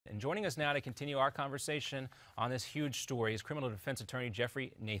Joining us now to continue our conversation on this huge story is criminal defense attorney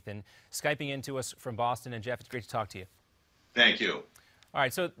Geoffrey Nathan, Skyping into us from Boston. And Jeff, it's great to talk to you. Thank you. All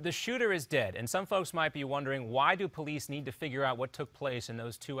right, so the shooter is dead, and some folks might be wondering, why do police need to figure out what took place in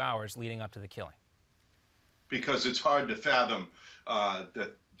those 2 hours leading up to the killing? Because it's hard to fathom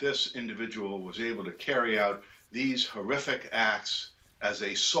that this individual was able to carry out these horrific acts as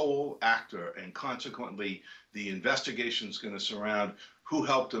a sole actor, and consequently the investigation is going to surround who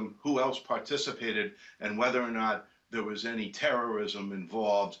helped him, who else participated, and whether or not there was any terrorism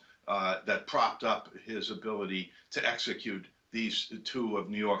involved that propped up his ability to execute these two of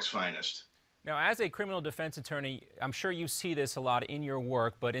New York's finest. Now, as a criminal defense attorney, I'm sure you see this a lot in your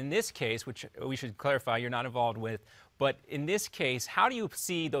work, but in this case, which we should clarify you're not involved with, but in this case, how do you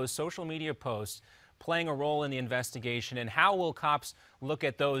see those social media posts playing a role in the investigation, and how will cops look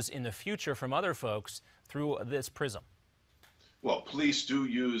at those in the future from other folks through this prism? Well, police do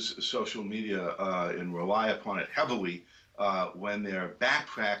use social media and rely upon it heavily when they're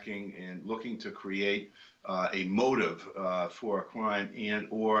backtracking and looking to create a motive for a crime and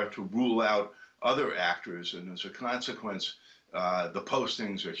or to rule out other actors. And as a consequence, the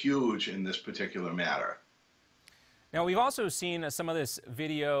postings are huge in this particular matter. Now, we've also seen some of this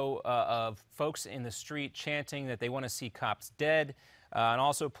video of folks in the street chanting that they want to see cops dead. And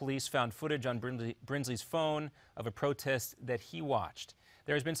also police found footage on Brinsley's phone of a protest that he watched.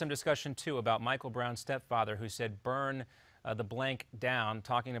 There has been some discussion, too, about Michael Brown's stepfather, who said burn the blank down,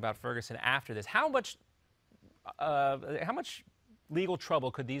 talking about Ferguson after this. How much legal trouble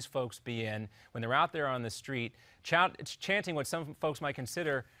could these folks be in when they're out there on the street chanting what some folks might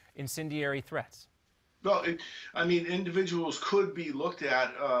consider incendiary threats? Well, I mean, individuals could be looked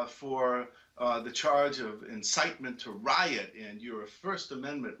at for the charge of incitement to riot, and your First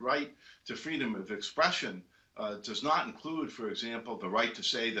Amendment right to freedom of expression does not include, for example, the right to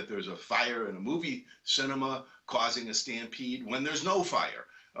say that there's a fire in a movie cinema causing a stampede when there's no fire.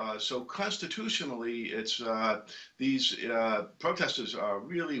 So constitutionally, it's these protesters are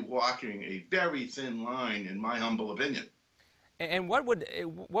really walking a very thin line, in my humble opinion. And what would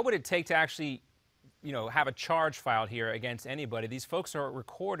it take to actually, have a charge filed here against anybody? These folks are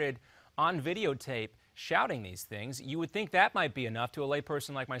recorded on videotape shouting these things. You would think that might be enough to a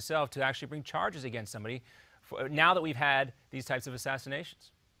layperson like myself to actually bring charges against somebody now that we've had these types of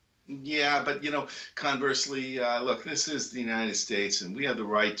assassinations. Yeah, but, conversely, look, this is the United States, and we have the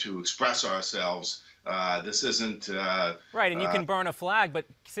right to express ourselves. This isn't... right, and you can burn a flag, but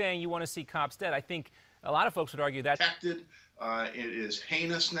saying you want to see cops dead, I think a lot of folks would argue that... Protected. It is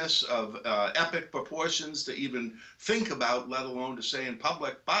heinousness of epic proportions to even think about, let alone to say in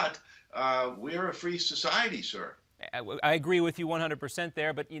public, but we're a free society, sir. I agree with you 100%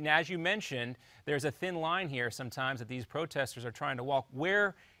 there, but as you mentioned, there's a thin line here sometimes that these protesters are trying to walk.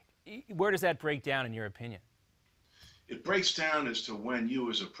 Where does that break down, in your opinion? It breaks down as to when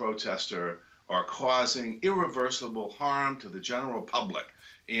you as a protester are causing irreversible harm to the general public.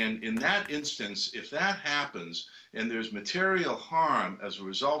 And in that instance, if that happens and there's material harm as a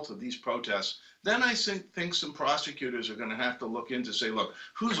result of these protests, then I think some prosecutors are going to have to look into, say, look,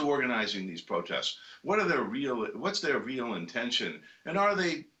 who's organizing these protests? What's their real intention? And are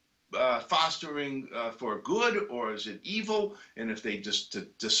they fostering for good, or is it evil? And if they just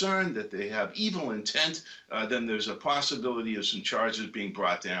discern that they have evil intent, then there's a possibility of some charges being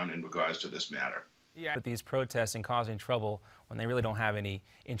brought down in regards to this matter. Yeah, but these protests and causing trouble when they really don't have any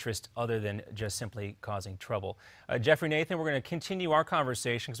interest other than just simply causing trouble. Geoffrey Nathan, we're going to continue our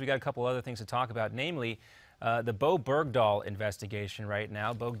conversation because we got a couple other things to talk about, namely the Bowe Bergdahl investigation right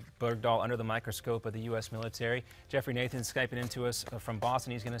now. Bowe Bergdahl under the microscope of the U.S. military. Geoffrey Nathan Skyping into us from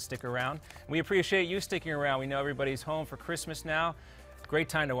Boston. He's going to stick around. We appreciate you sticking around. We know everybody's home for Christmas now. Great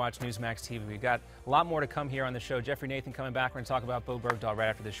time to watch Newsmax TV. We've got a lot more to come here on the show. Geoffrey Nathan coming back. We're going to talk about Bowe Bergdahl right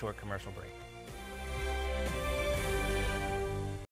after this short commercial break.